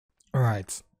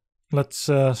Alright, let's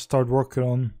start working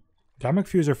on the iMac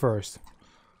Fuser first.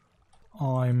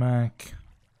 iMac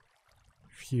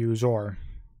Fuser.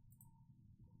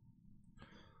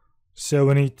 So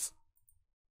we need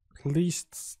at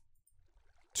least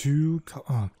two.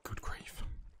 Oh, good grief.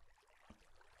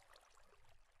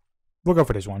 We'll go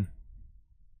for this one.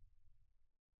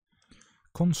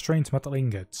 Constrained metal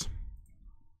ingots.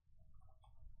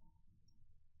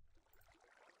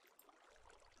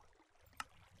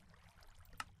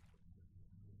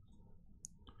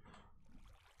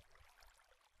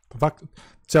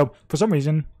 So, for some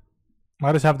reason,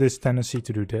 I just have this tendency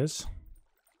to do this.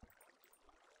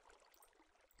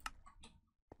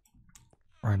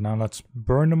 Alright, now let's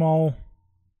burn them all.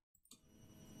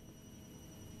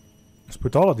 Let's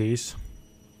put all of these.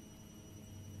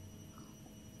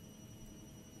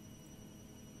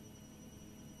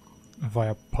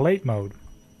 Via plate mode.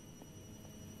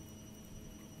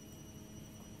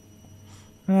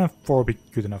 4 will be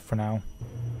good enough for now.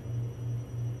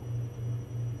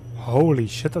 Holy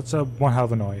shit, that's one hell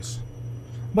of a noise.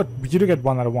 But you do get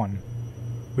 1 out of 1.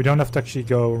 We don't have to actually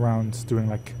go around doing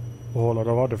like a whole lot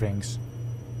of other things.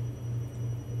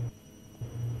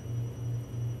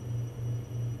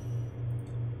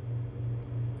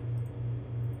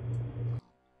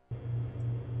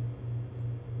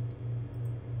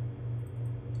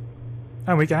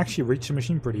 And we can actually reach the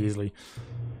machine pretty easily.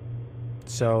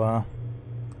 So,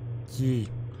 yeah.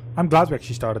 I'm glad we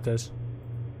actually started this.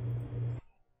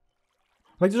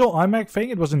 Like this whole iMac thing,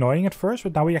 it was annoying at first,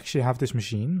 but now we actually have this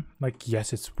machine. Like,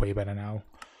 yes, it's way better now.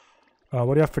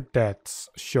 What do you have for that?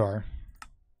 Sure.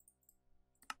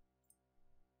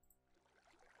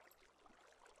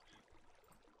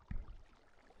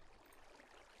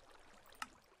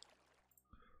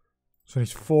 So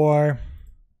it's 4,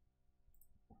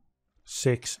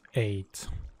 6, 8.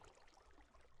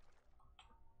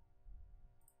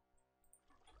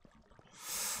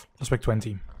 Let's make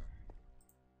 20.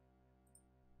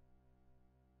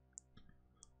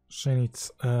 So I need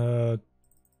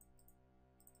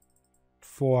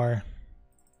 4.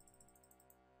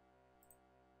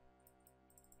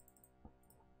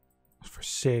 For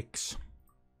 6.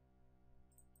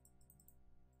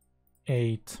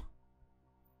 8.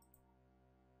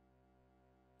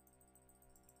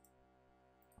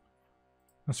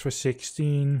 That's for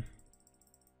 16.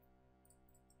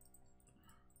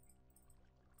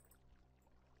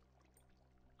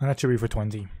 And that should be for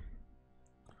 20.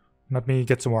 Let me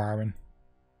get some more iron.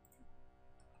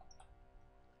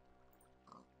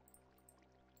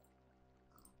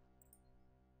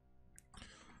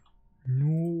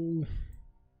 No.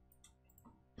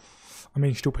 I'm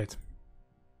being stupid.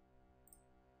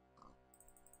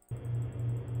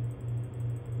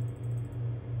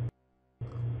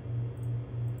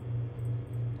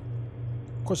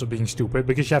 Of course I'm being stupid,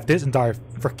 because you have this entire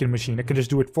freaking machine that can just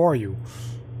do it for you.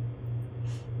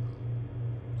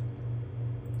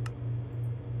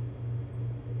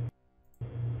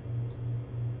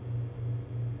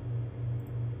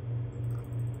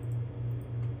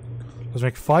 Let's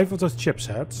make 5 of those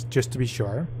chipsets, just to be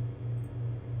sure.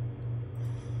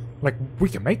 Like, we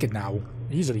can make it now.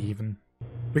 Easily, even.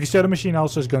 Because the other machine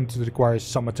also is going to require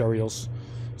some materials.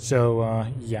 So,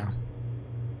 yeah.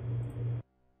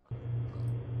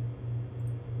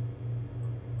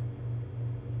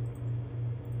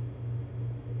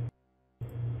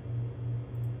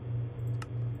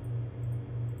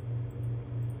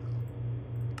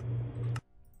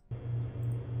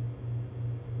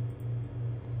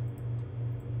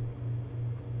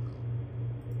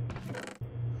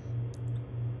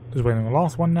 Just waiting on the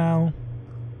last one now.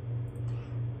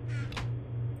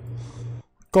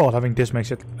 God, having this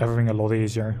makes everything a lot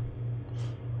easier.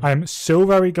 I'm so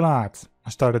very glad I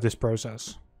started this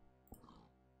process.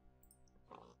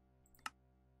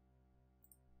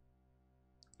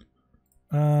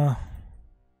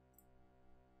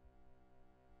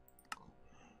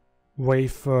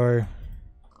 Wafer.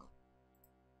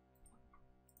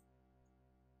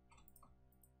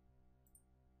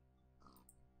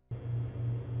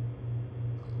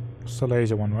 It's the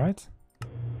laser one, right?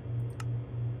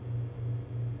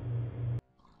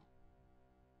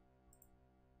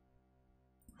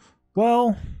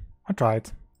 Well, I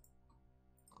tried.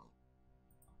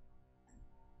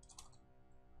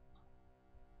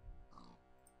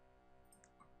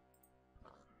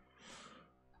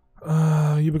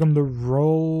 You become the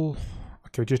roll.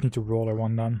 Okay, we just need to roll our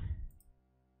one done.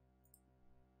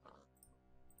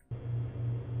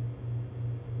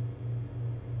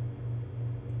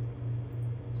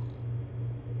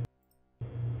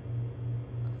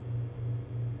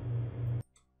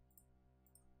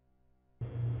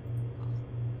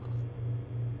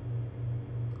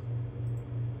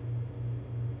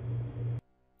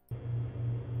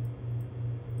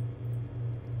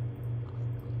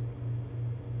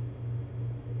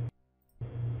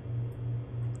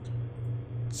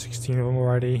 16 of them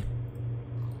already.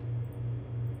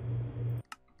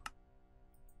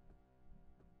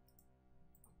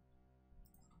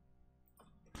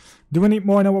 Do we need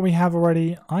more than what we have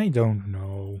already? I don't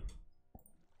know.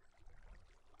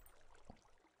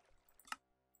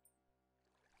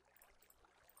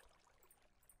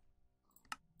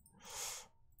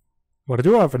 What I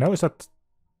do however know is that...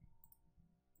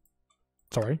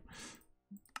 Sorry.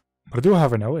 What I do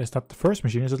however know is that the first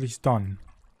machine is at least done.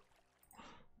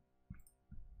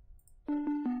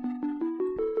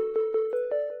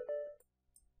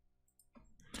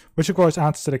 Which of course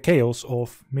adds to the chaos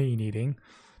of me needing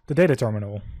the data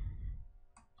terminal.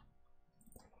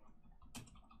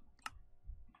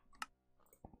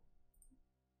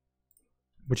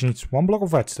 Which needs 1 block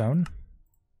of redstone.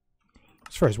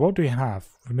 So first, what do we have?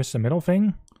 We missed the middle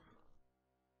thing.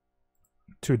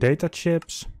 2 data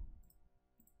chips.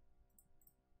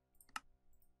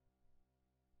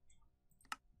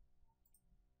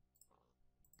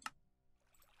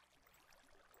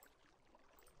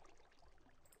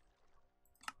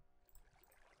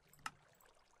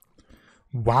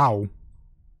 Wow.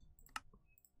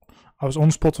 I was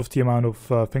on spot of the amount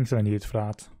of things that I needed for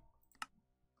that.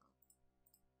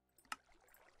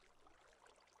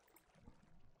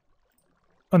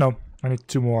 Oh no, I need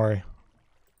 2 more.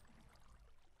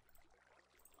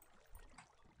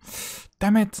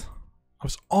 Damn it! I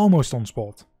was almost on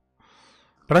spot.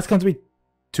 But that's going to be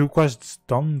 2 quests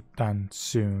done then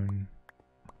soon.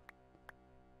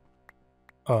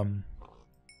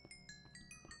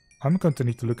 I'm going to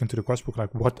need to look into the quest book,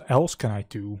 like what else can I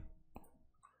do?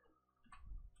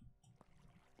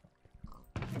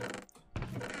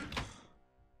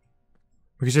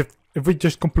 Because if we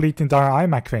just complete the entire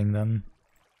iMac thing, then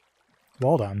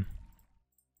well done.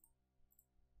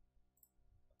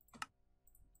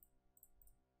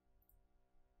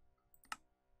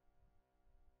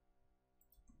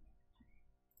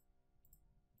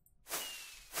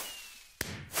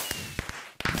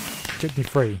 Kidney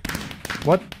free.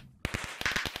 What?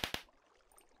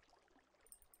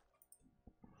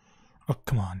 Oh,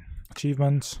 come on.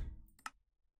 Achievements.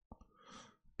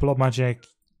 Pull up magic.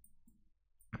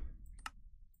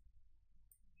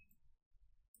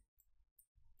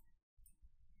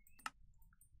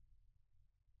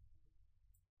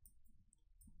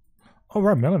 Oh,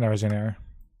 right, millionaires in here.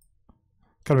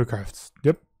 Calorie crafts.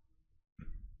 Yep.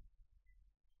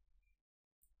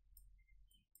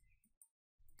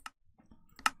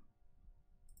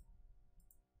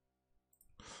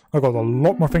 I got a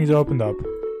lot more things opened up.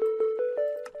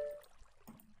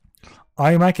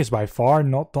 iMac is by far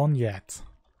not done yet.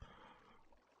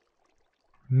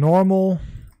 Normal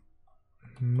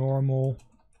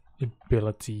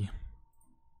ability.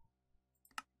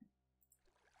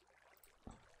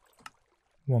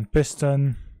 1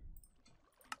 piston.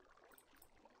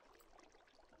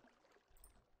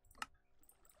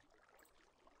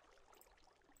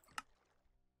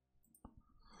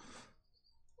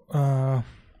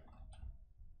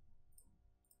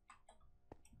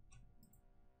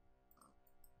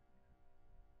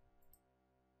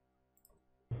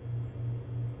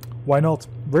 Why not?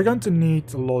 We're going to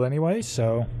need a lot anyway,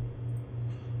 so...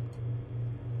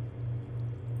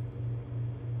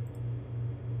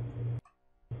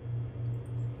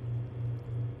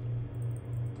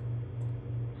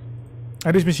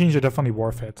 And these machines are definitely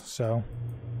worth it, so...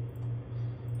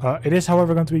 it is,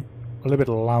 however, going to be a little bit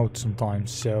loud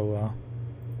sometimes, so...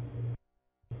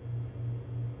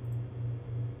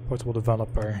 Portable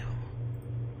developer.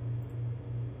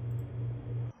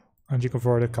 Energy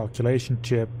converter, calculation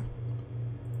chip.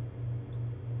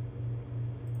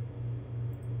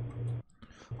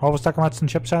 Halve stack met zijn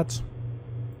chipset.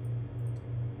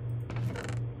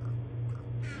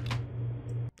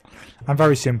 I'm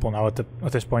very simple now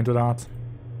at this point with that.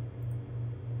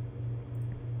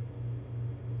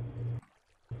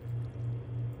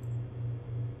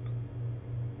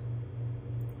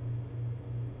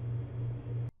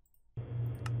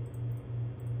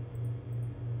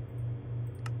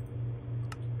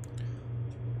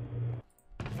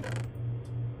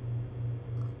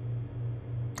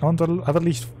 I want to have at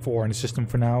least 4 in the system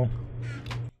for now.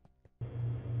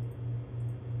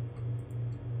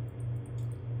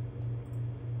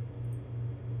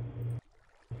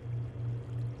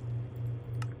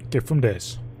 Okay, from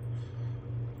this.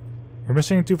 We're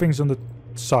missing 2 things on the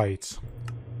sides.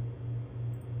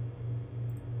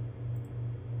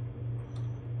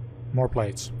 More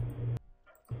plates.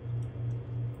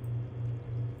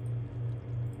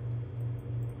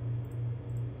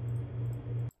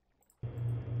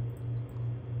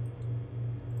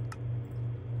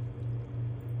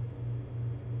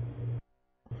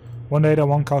 One data,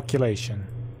 one calculation.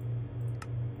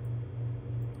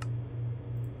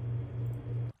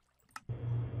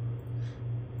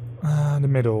 The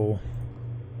middle.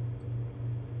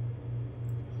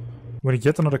 When you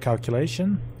get another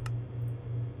calculation.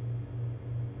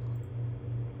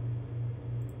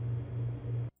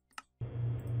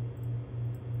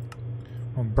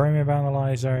 One brainwave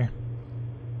analyzer.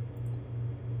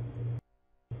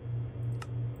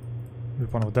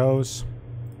 With one of those.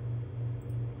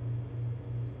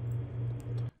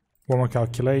 One more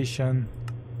calculation.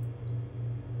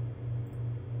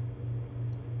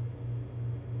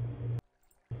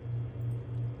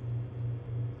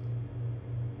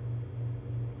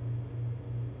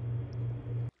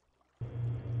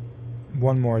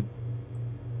 One more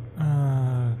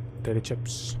data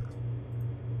chips.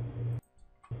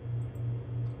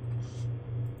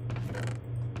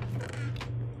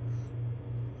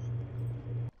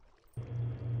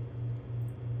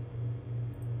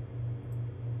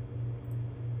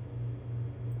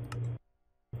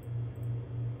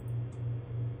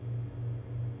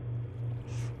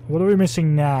 What are we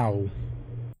missing now?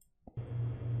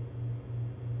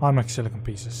 IMAX silicon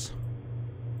pieces.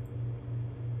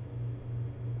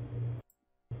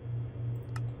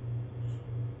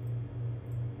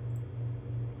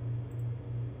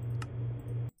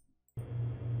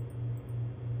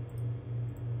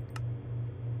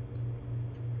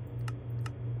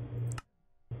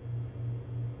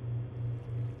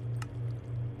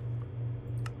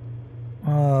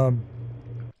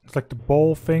 It's like the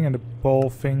ball thing, and the ball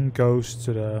thing goes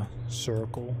to the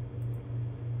circle.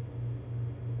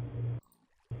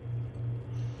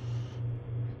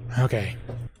 Okay.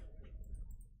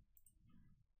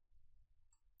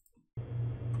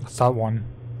 That's that one.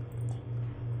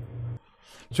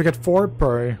 So we get 4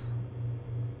 per.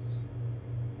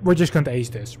 We're just going to ace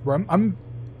this.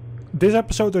 This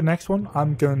episode or next one,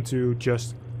 I'm going to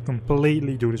just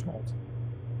completely do this mold.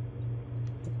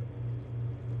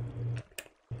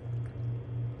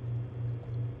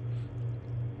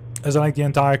 As I like the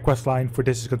entire quest line for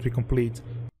this is going to be complete.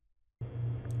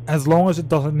 As long as it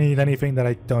doesn't need anything that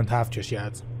I don't have just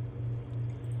yet.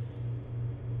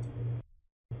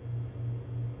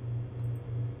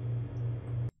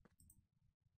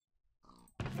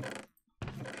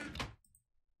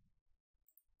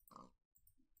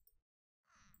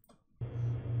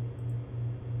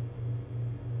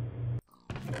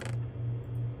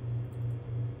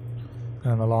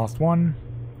 And the last one.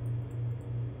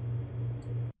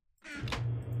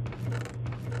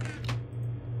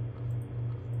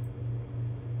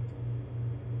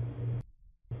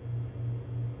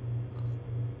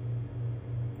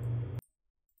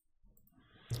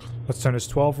 Let's turn this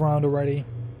 12 round already.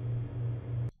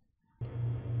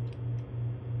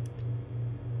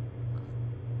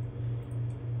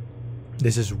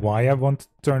 This is why I want to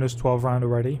turn this 12 round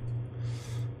already.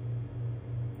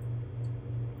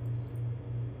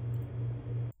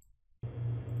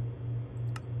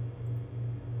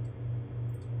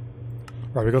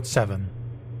 Right, we got 7.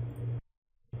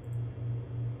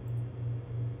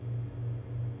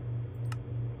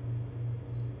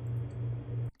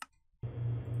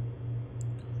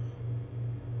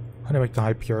 How do I make the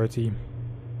high purity?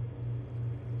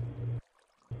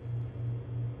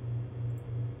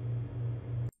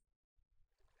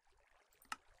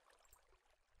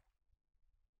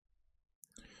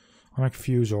 I make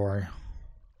fuse ore.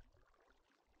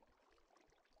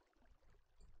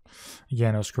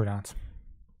 Yeah, no, screw that.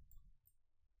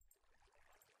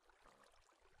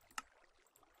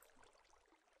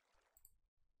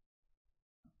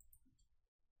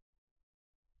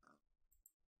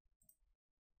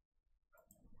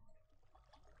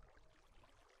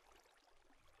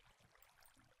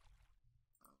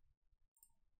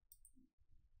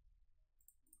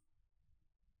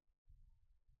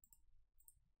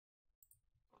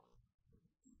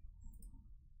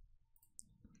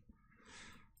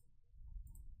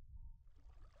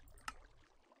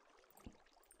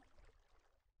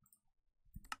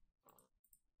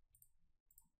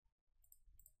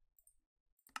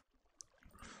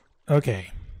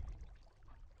 Okay.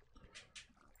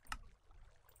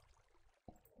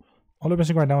 All I'm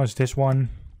missing right now is this one.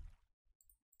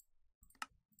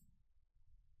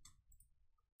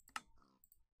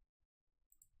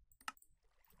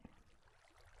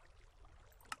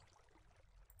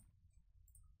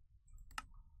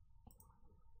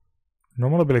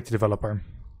 Normal ability developer.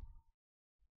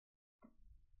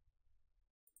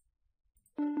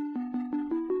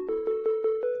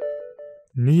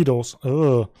 Needles.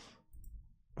 Ugh.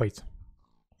 Wait.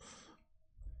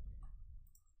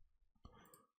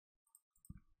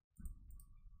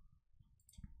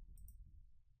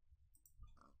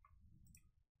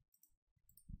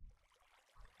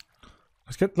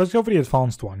 let's go for the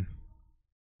advanced one.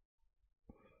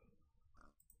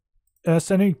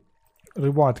 Any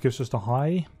reward gives us the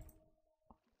high.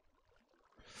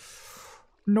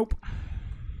 Nope.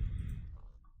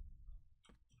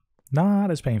 Nah,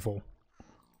 that's painful.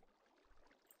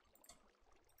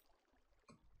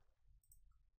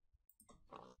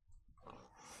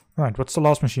 Right, what's the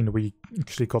last machine that we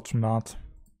actually got from that?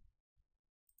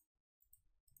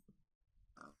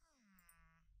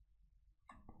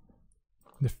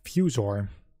 The Fusor.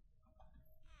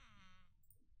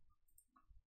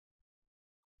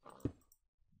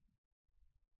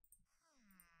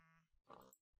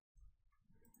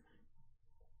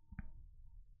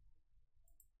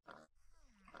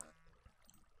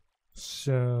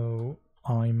 So,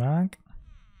 iMac.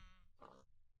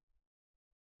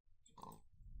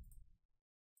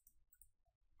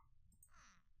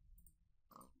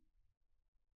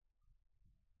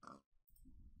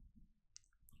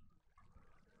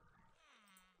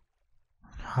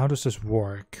 How does this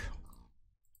work?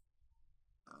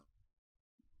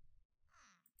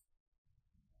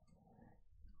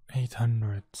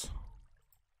 $800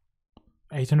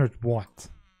 what?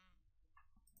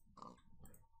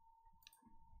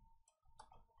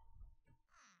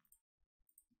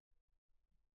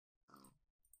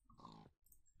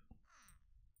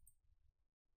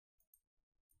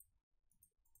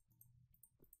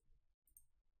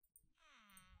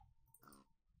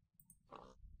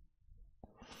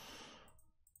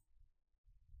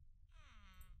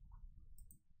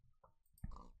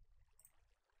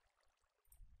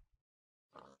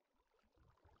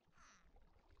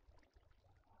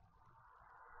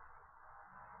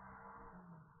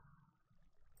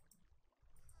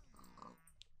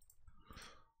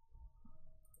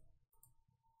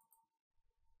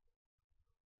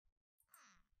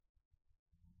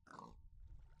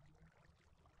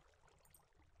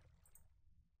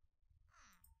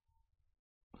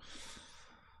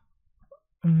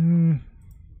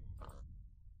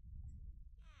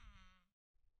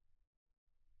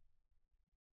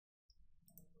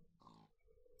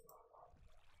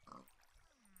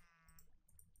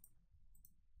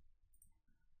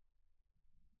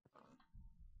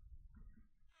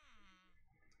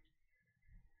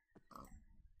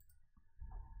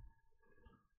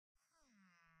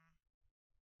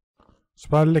 So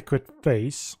by liquid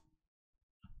phase,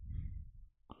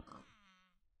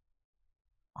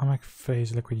 I make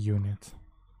phase liquid unit.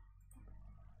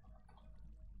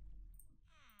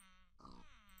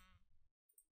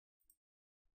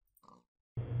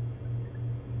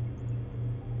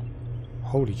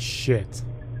 Holy shit.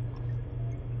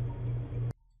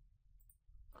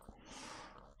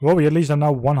 Well, we at least have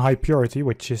now one high purity,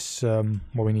 which is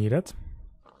what we needed.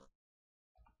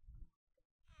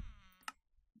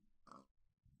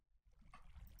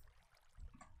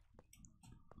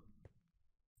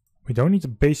 We don't need the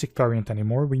basic variant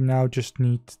anymore. We now just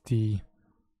need the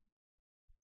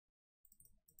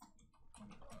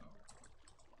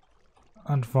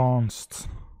advanced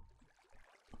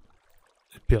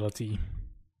ability.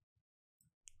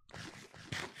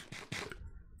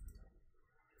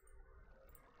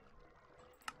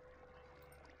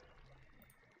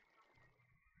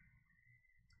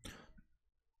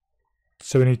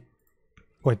 So we need...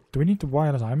 Wait, do we need the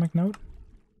wireless iMac node?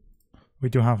 We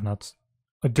do have nuts.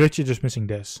 Literally just missing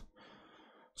this.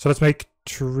 So let's make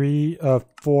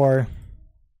 4,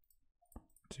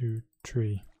 2,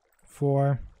 3,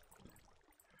 4,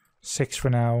 6 for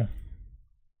now.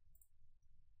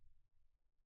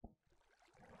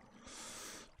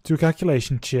 2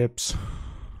 calculation chips.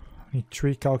 I need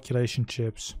 3 calculation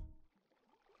chips.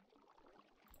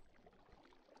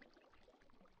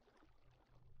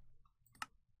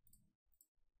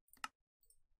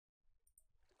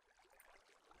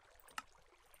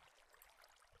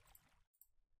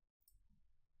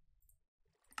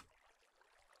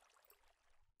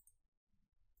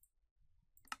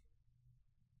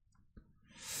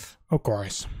 Of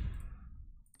course.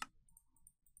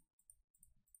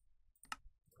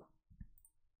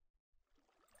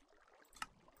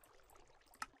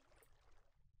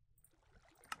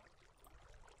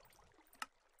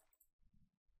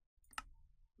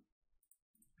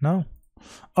 No?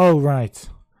 Oh, right.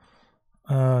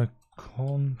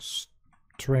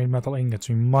 Constrained metal ingots.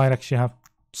 We might actually have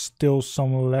still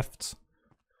some left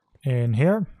in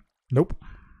here. Nope.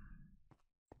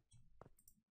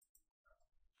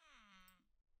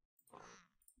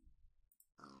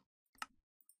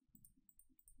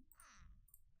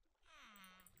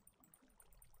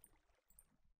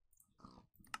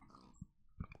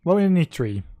 Well, we need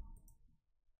 3.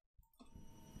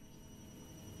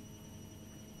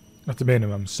 At the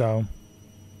minimum, so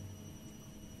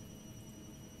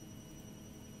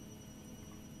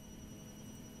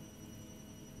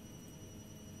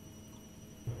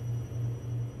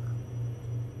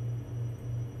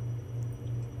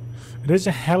It is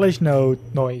a hellish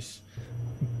noise,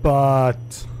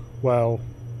 but well,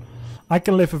 I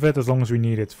can live with it as long as we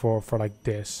need it for like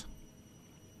this.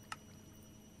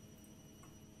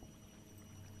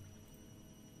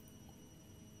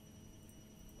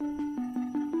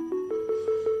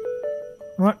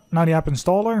 Right, now the app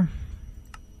installer.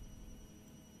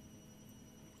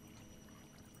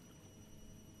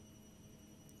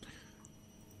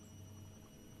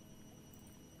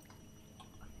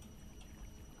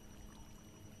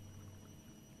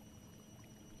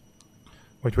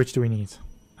 Wait, which do we need?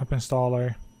 App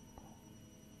installer.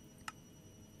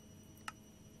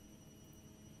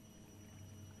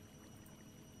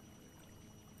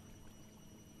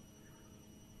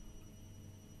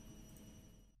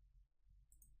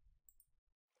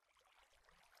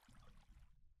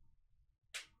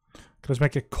 Let's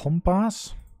make a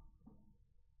compass.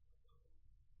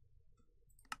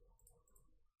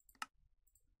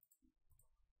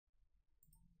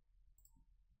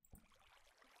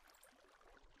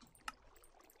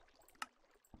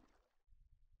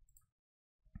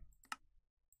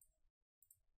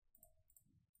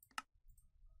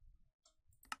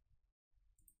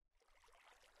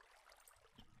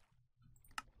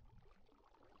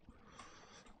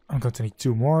 I'm going to need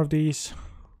 2 more of these.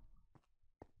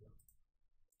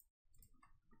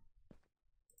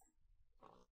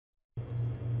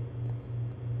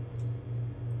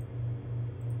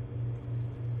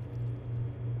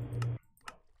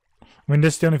 I mean,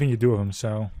 this is the only thing you do with them,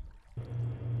 so.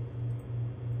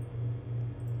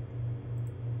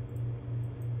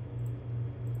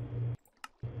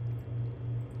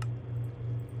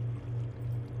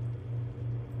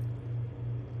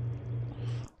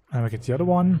 And we get the other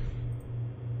one.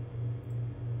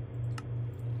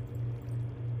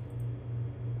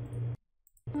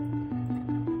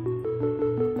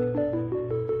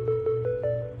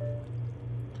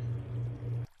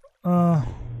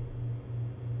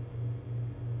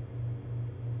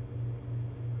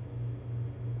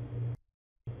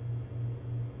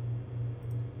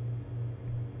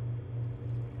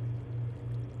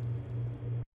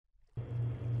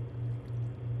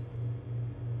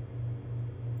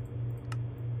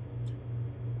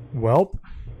 Well,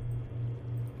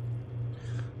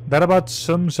 that about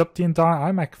sums up the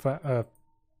entire iMac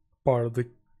part of the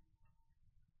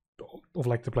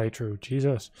like the playthrough.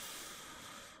 Jesus.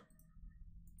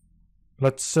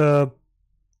 Let's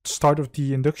start with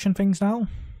the induction things now,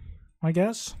 I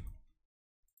guess.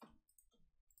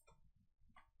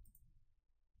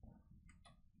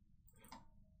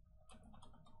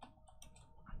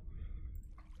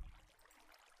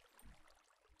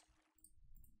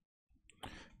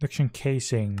 Induction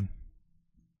casing.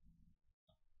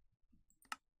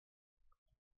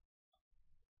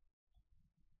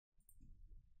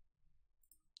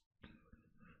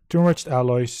 Two enriched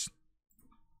alloys.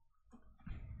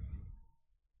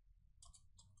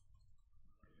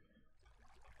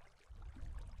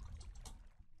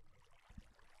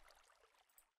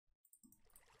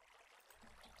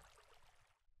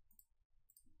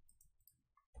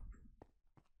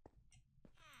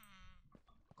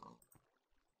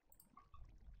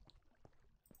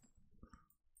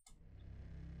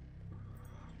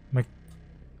 Make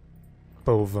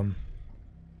both of them.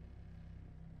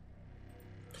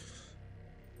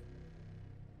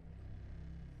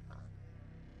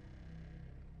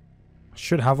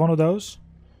 Should have one of those.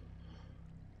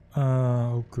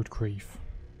 Oh, good grief.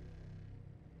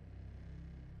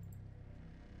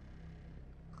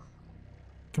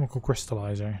 Chemical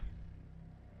crystallizer.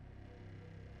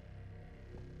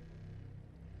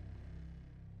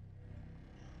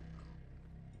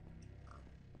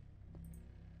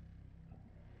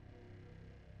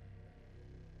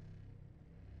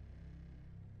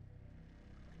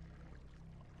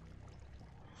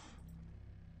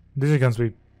 This is going to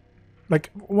be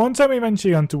like once I'm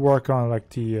eventually going to work on like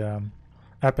the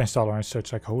app installer and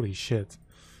such. Like holy shit.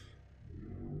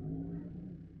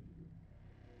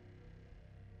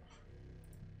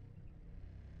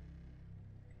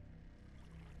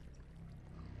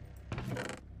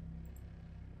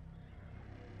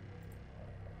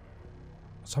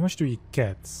 So how much do you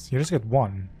get? You just get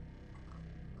 1.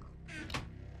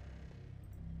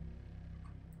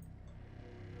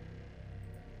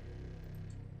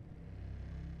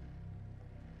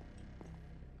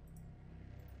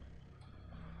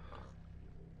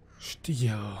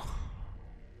 Steel.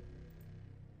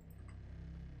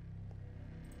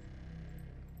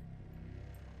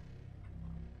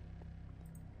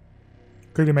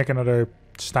 Quickly make another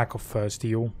stack of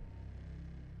steel.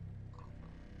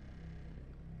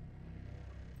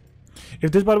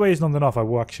 If this, by the way, is not enough, I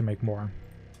will actually make more.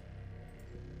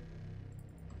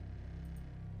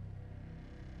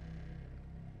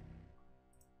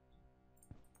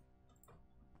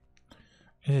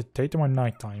 Is it daytime or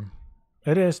nighttime?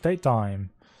 It is daytime.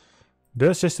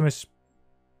 The system is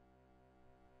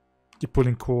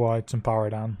pulling quite some power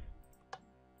down.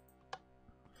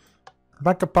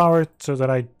 Backup power so that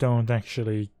I don't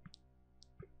actually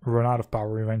run out of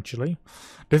power eventually.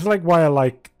 This is like why I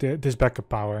like this backup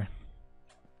power.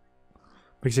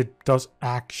 Because it does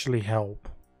actually help.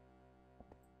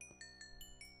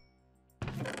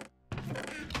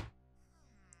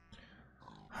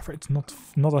 However, it's not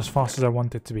as fast as I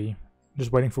want it to be.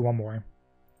 Just waiting for one more.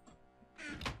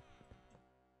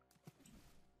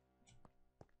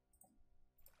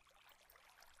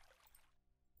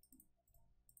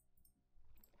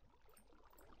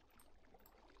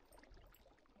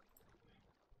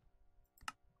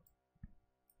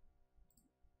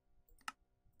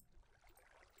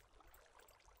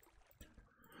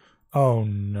 Oh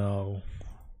no.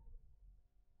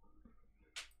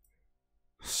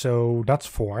 So that's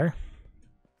 4.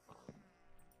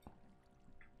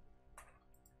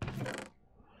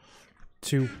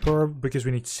 Two per, because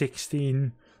we need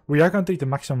 16. We are going to take the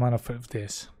maximum amount of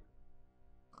this.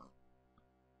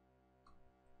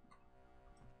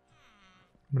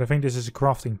 But I think this is a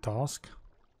crafting task.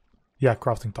 Yeah,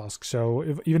 crafting task.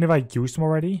 So even if I used them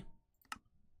already.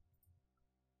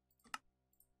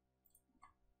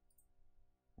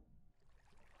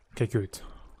 Okay, good.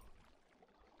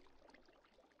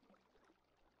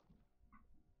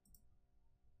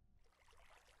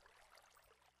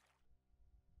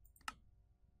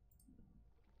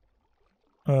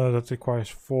 That requires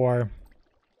 4.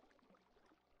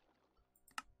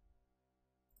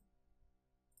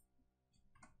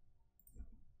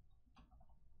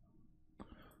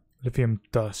 Lithium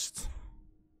dust.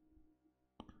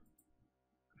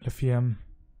 Lithium.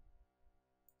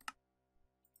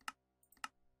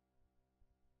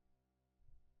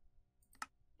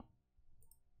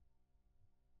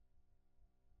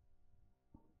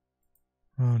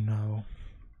 Oh no.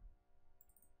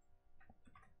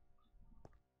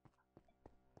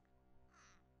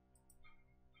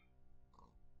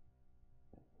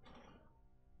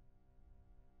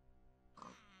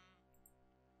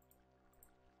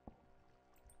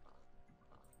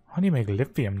 How do you make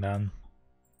lithium then?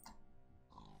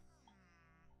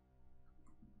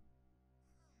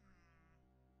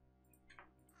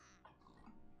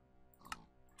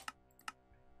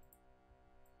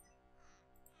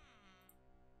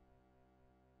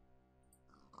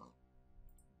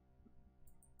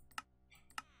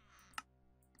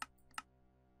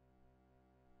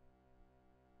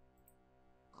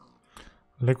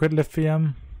 Liquid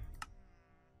lithium.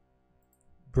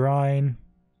 Brine.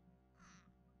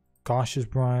 Gaseous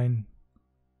brine.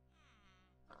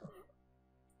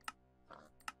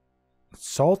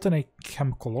 Salt and a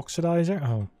chemical oxidizer.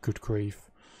 Oh, good grief.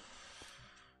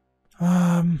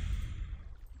 I'm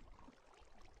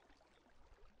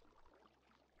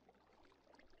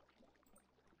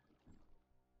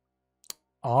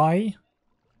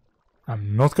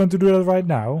not going to do that right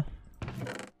now.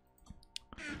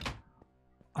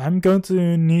 I'm going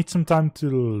to need some time to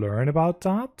learn about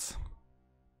that.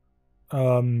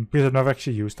 Because I've never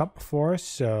actually used that before,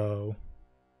 so...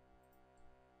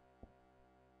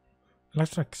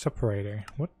 Electronic separator.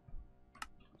 What?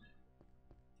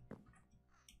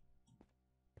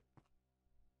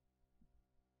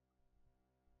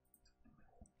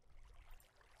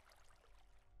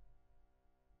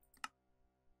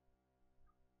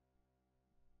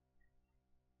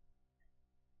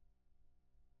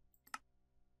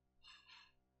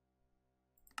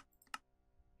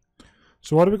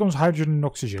 So water becomes hydrogen and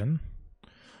oxygen.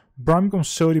 Brine becomes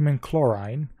sodium and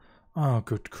chlorine. Oh,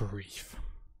 good grief.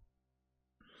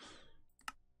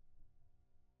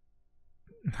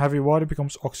 Heavy water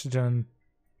becomes oxygen.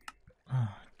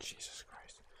 Oh, Jesus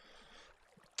Christ.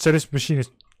 So this machine is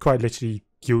quite literally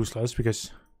useless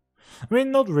because... I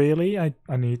mean, not really. I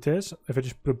need this. If I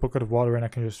just put a bucket of water in, I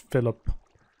can just fill up...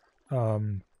 Do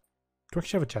I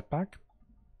actually have a jetpack?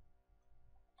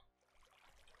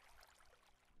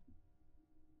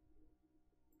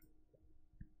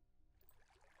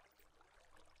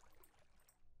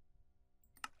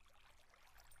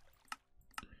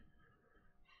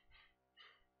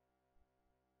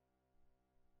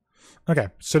 Okay,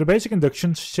 so the basic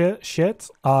induction shit,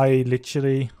 I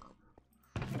literally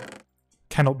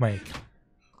cannot make.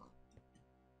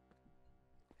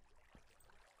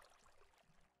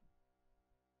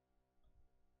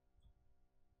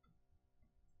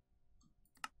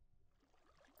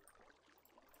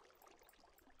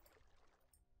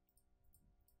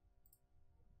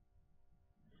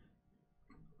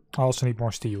 I also need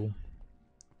more steel,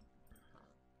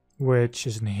 which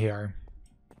is in here.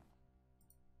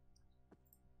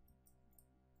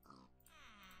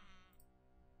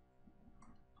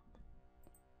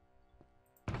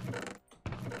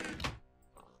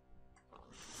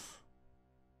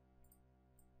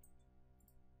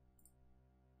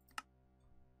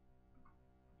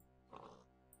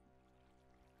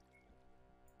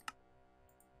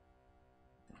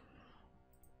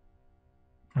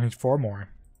 I need 4 more.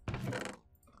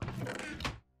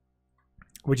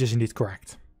 Which is indeed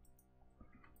correct.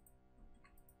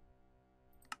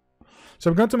 So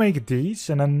I'm going to make these,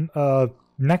 and then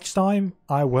next time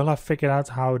I will have figured out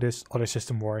how this other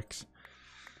system works.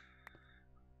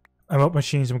 And what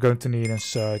machines I'm going to need and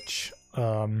such.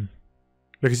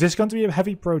 Because this is going to be a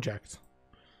heavy project.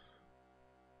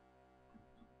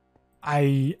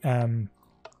 I am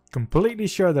completely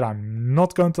sure that I'm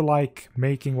not going to like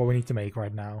making what we need to make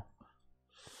right now.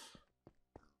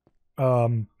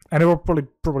 And it will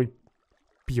probably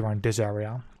be around this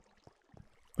area.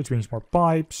 Which means more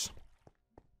pipes.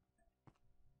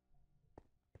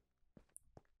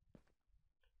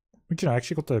 But you know, I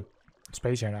actually got the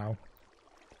space here now.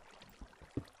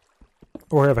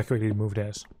 Or if I quickly move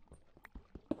this.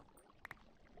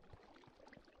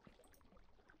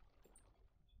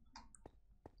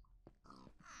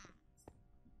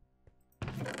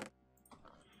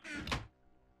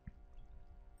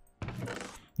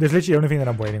 This is literally the only thing that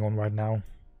I'm waiting on right now.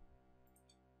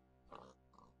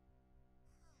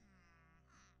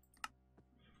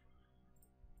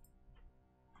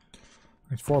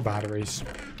 It's 4 batteries.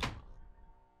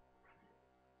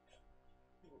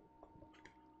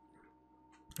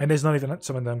 And there's not even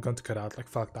something that I'm going to cut out, like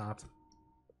fuck that.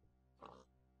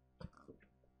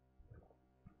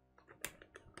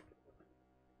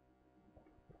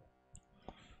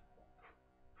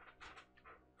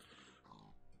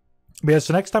 But yeah,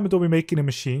 so next time it will be making the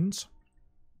machines.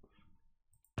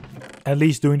 At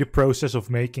least doing the process of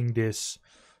making this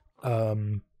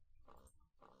what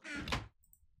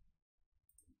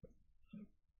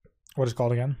is it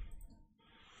called again?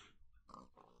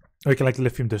 We can like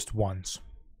lithium dust once.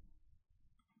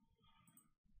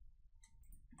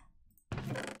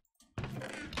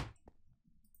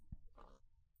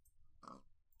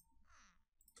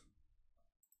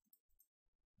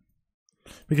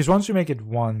 Because once we make it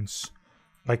once,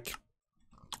 like,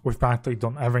 we've practically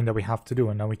done everything that we have to do,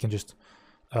 and now we can just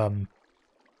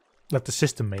let the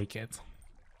system make it.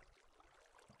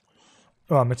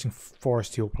 Oh, I'm missing 2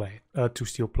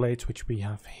 steel plates, which we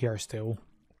have here still.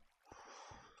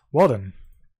 Well then,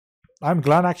 I'm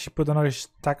glad I actually put another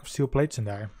stack of steel plates in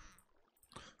there.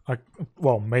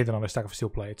 Well, made another stack of steel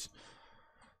plates.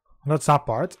 That's that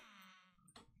part.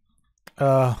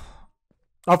 I'll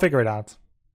figure it out.